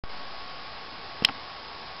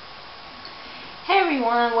Hey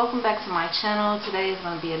everyone, welcome back to my channel. Today is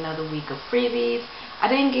going to be another week of freebies. I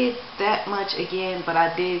didn't get that much again, but I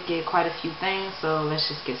did get quite a few things, so let's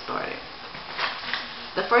just get started.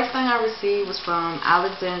 The first thing I received was from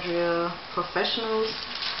Alexandria Professionals.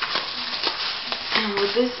 And what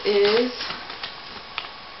this is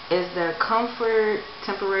their Comfort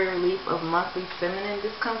Temporary Relief of Monthly Feminine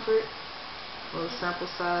Discomfort. Little sample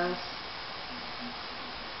size.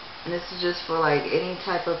 And this is just for like any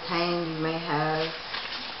type of pain you may have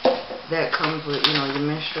that comes with, you know, your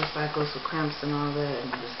menstrual cycles, with cramps and all that.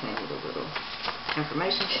 And it just came with a little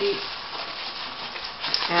information sheet.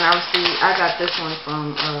 And I got this one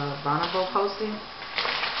from Vulnerable Posting.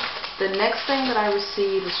 The next thing that I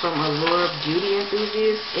received is from Allure Beauty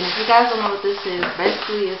Enthusiast. And if you guys don't know what this is,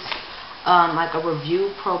 basically it's like a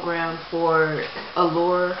review program for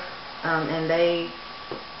Allure. And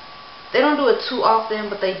they don't do it too often,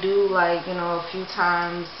 but they do, like, you know, a few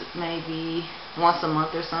times, maybe once a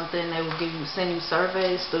month or something. They will send you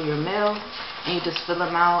surveys through your mail, and you just fill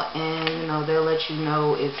them out, and, you know, they'll let you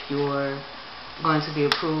know if you're going to be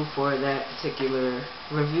approved for that particular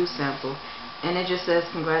review sample. And it just says,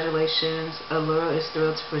 congratulations, Allure is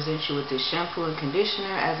thrilled to present you with this shampoo and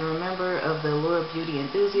conditioner. As a member of the Allure Beauty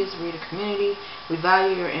Enthusiast reader community, we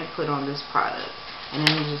value your input on this product. And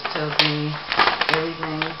then it just tells me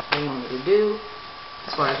everything they want me to do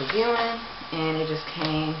as far as reviewing, and it just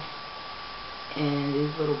came in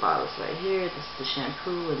these little bottles right here. This is the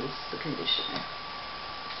shampoo and this is the conditioner.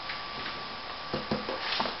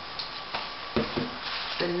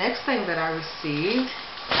 The next thing that I received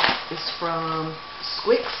is from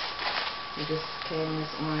Squix. It just came in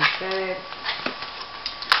this orange bag,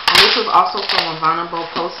 and this was also from a Vulnerable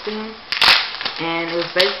Posting, and it was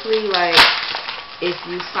basically like, if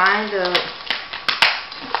you signed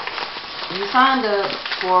up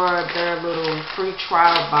for their little free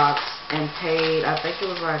trial box and paid, I think it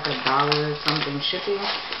was like $1 something shipping,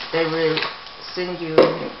 they would send you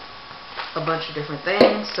a bunch of different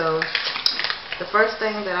things. So the first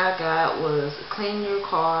thing that I got was Clean Your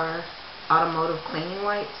Car Automotive Cleaning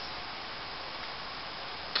Wipes,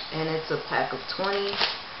 and it's a pack of 20.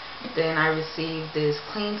 Then I received this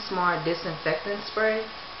Clean Smart Disinfectant Spray.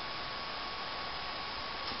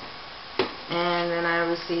 And then I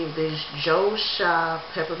received this Joe Shaw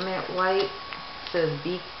Peppermint Wipe. It says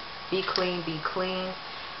be clean, be clean.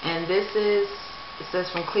 And this is, it says,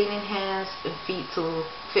 from cleaning hands and feet to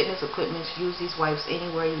fitness equipment, use these wipes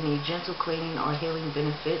anywhere you need gentle cleaning or healing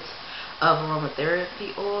benefits of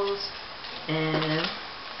aromatherapy oils. And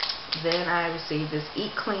then I received this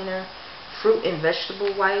Eat Cleaner Fruit and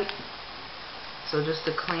Vegetable Wipe. So just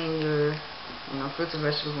to clean your, you know, fruits and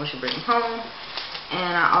vegetables once you bring them home.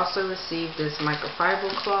 And I also received this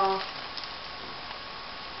microfiber cloth.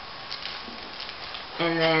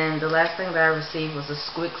 And then the last thing that I received was a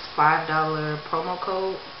Squix $5 promo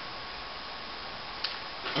code.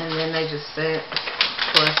 And then they just sent, of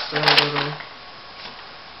course, a little,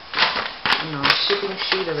 you know, shipping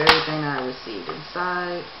sheet of everything that I received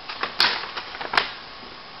inside.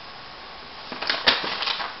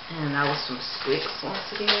 And that was from Squix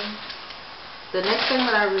once again. The next thing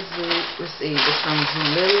that I received is from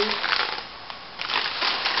Zulily.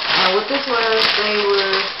 And what this was, they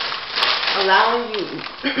were allowing you,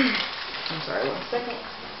 I'm sorry, 1 second.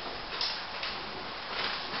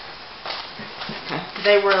 Okay.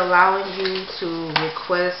 They were allowing you to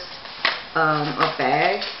request a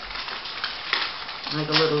bag, like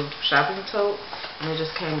a little shopping tote. And it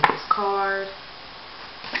just came with this card.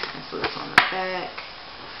 And so it's on the back.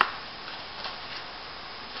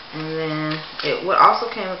 And then what also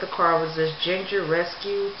came with the card was this Ginger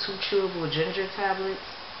Rescue 2 chewable ginger tablets.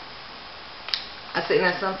 I think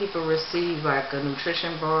that some people receive like a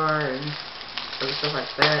nutrition bar and other stuff like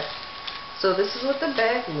that. So this is what the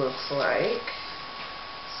bag looks like.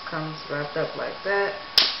 This comes wrapped up like that.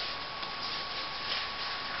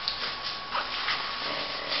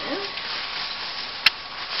 And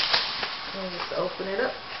let me just open it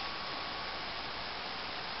up.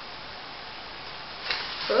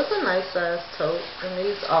 So it's a nice size tote, and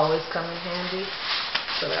these always come in handy,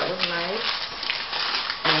 so that was nice.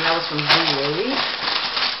 And that was from Zulily.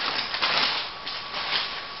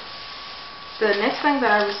 The next thing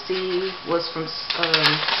that I received was from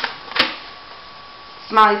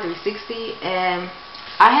Smiley 360, and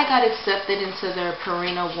I had got accepted into their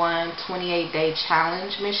Purina One 28-day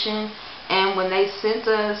challenge mission. And when they sent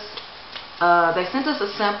us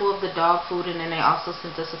a sample of the dog food, and then they also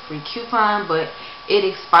sent us a free coupon, but it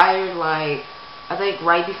expired, like, I think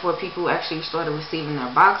right before people actually started receiving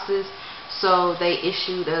their boxes. So they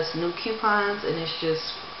issued us new coupons, and it's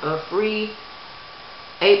just a free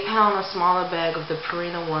 8-pound or smaller bag of the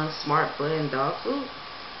Purina One Smart Blend dog food.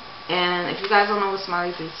 And if you guys don't know what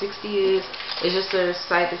Smiley 360 is, it's just a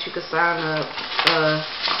site that you can sign up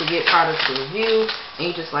to get products to review, and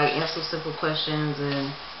you just like answer simple questions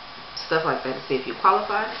and stuff like that to see if you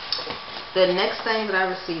qualify. The next thing that I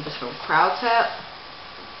received is from CrowdTap,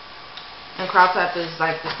 and CrowdTap is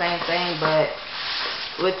like the same thing, but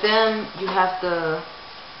with them you have to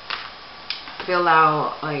fill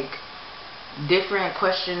out like different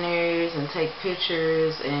questionnaires and take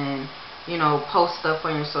pictures and, you know, post stuff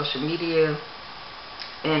on your social media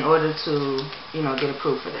in order to, you know, get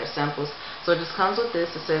approved for their samples. So it just comes with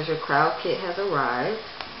this. It says your Crowd Kit has arrived.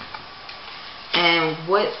 And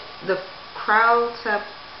what the CrowdTap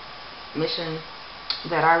mission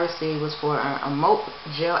that I received was for a Moat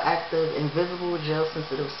Gel Active Invisible Gel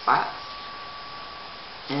Sensitive Spots.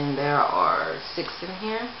 And there are 6 in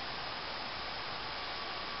here.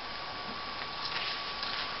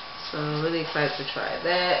 So I'm really excited to try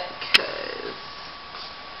that, because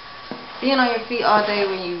being on your feet all day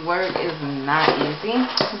when you work is not easy.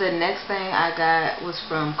 The next thing I got was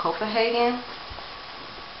from Copenhagen,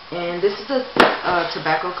 and this is a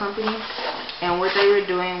tobacco company, and what they were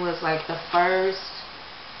doing was like the first,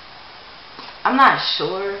 I'm not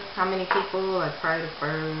sure how many people, like probably the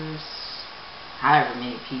first however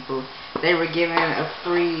many people, they were giving a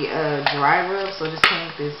free dry rub. So just came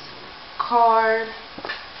with this card.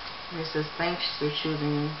 And it says thanks for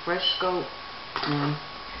choosing Fresh Scope, and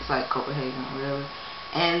it's like Copenhagen or whatever.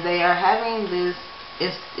 And they are having this,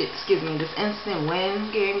 this instant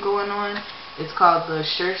win game going on. It's called the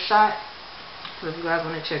Sure Shot. So if you guys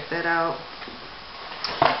want to check that out.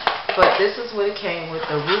 But this is what it came with.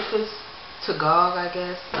 The Rufus Tagog, I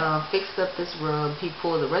guess, fixed up this rub. He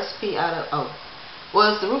pulled the recipe out of,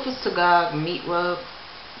 it's the Rufus Tagog meat rub.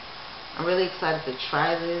 I'm really excited to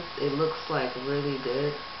try this. It looks like really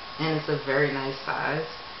good. And it's a very nice size.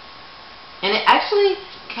 And it actually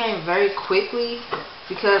came very quickly,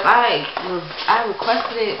 because I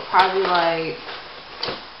requested it probably like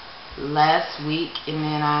last week, and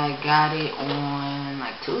then I got it on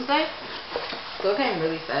like Tuesday. So it came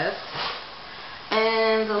really fast.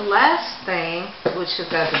 And the last thing, which has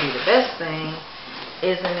got to be the best thing,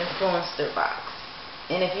 is an influencer box.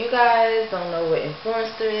 And if you guys don't know what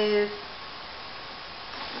influencer is,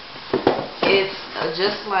 it's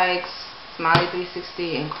just like Smiley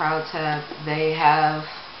 360 and CrowdTap. They have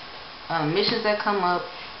missions that come up,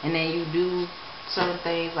 and then you do certain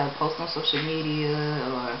things like post on social media,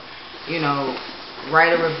 or, you know,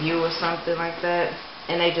 write a review or something like that,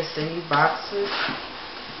 and they just send you boxes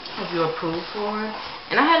if you're approved for one.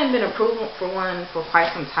 And I hadn't been approved for one for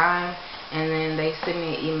quite some time, and then they sent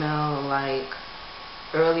me an email like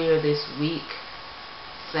earlier this week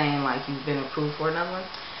saying like you've been approved for another one.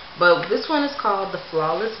 But this one is called the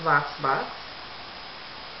Flawless Vox Box,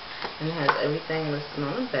 and it has everything listed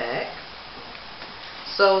on the back.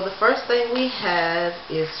 So the first thing we have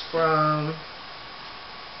is from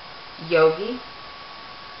Yogi,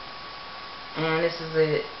 and this is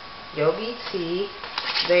a Yogi tea.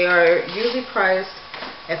 They are usually priced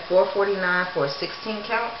at $4.49 for a 16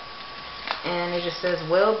 count, and it just says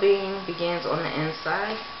well-being begins on the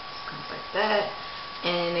inside. It comes like that.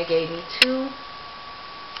 And they gave me 2.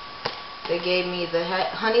 They gave me the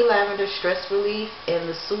Honey Lavender Stress Relief and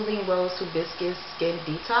the Soothing Rose Hibiscus Skin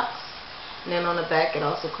Detox. And then on the back it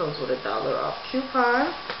also comes with a $1 off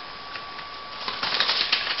coupon.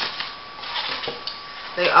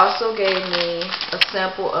 They also gave me a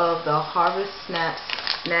sample of the Harvest Snap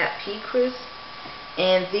Pea Crisp.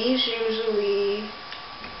 And these usually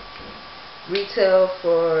retail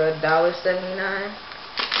for $1.79.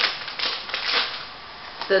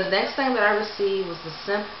 The next thing that I received was the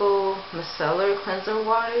Simple Micellar Cleanser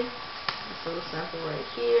Water. This little sample right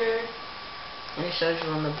here. And it shows you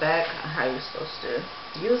on the back how you're supposed to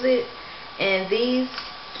use it. And these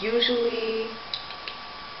usually,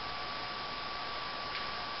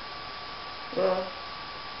 well,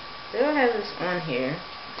 they don't have this on here.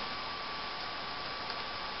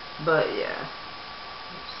 But yeah,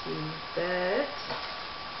 let's see that.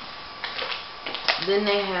 Then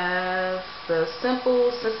they have the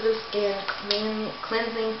Simple Sensitive Skin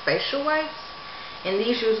Cleansing Facial Wipes. And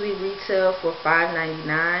these usually retail for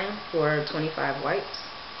 $5.99 for 25 wipes.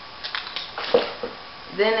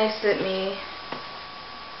 Then they sent me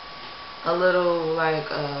a little like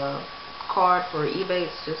card for eBay.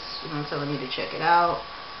 It's just, you know, telling me to check it out.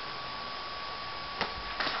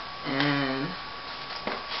 And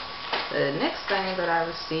the next thing that I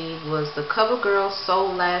received was the CoverGirl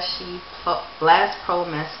So Lashy Blast Pro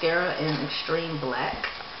Mascara in Extreme Black.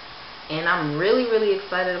 And I'm really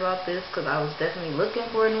excited about this because I was definitely looking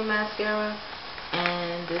for a new mascara,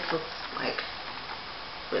 and this looks like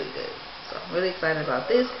really good. So I'm really excited about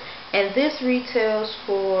this. And this retails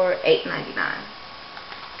for $8.99.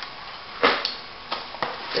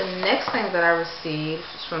 The next thing that I received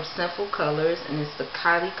is from Simple Colors, and it's the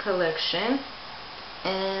Kylie collection,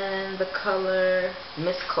 and the color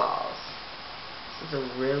Miss Claus. This is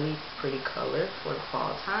a really pretty color for the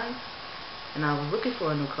fall time, and I was looking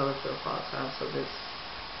for a new color for the fall time, so this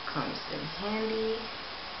comes in handy.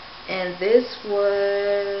 And this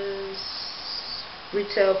was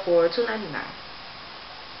retail for $2.99.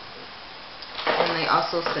 And they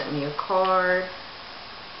also sent me a card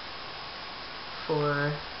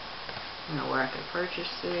for, you know, where I can purchase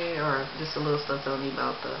it, or just a little stuff telling me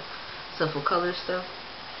about the Simple Color stuff.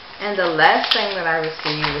 And the last thing that I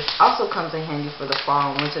received, which also comes in handy for the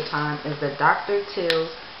fall and winter time, is the Dr.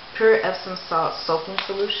 Teal's Pure Epsom Salt Soaking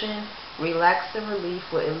Solution, Relax and Relief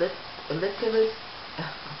with Eucalyptus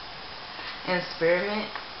and Spearmint.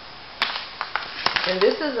 And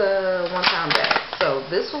this is a 1-pound bag, so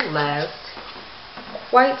this will last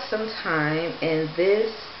quite some time, and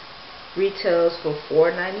this retails for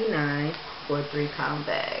 $4.99 for a 3-pound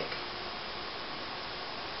bag.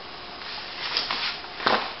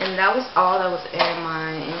 And that was all that was in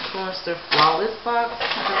my Influencer Flawless box.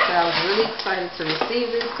 Like I said, I was really excited to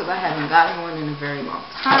receive this because I haven't gotten one in a very long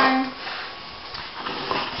time.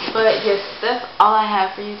 But yes, that's all I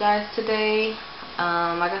have for you guys today.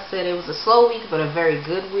 Like I said, it was a slow week, but a very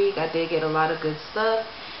good week. I did get a lot of good stuff.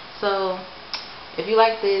 So if you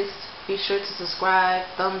like this, be sure to subscribe,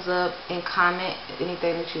 thumbs up, and comment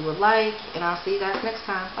anything that you would like. And I'll see you guys next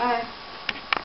time. Bye.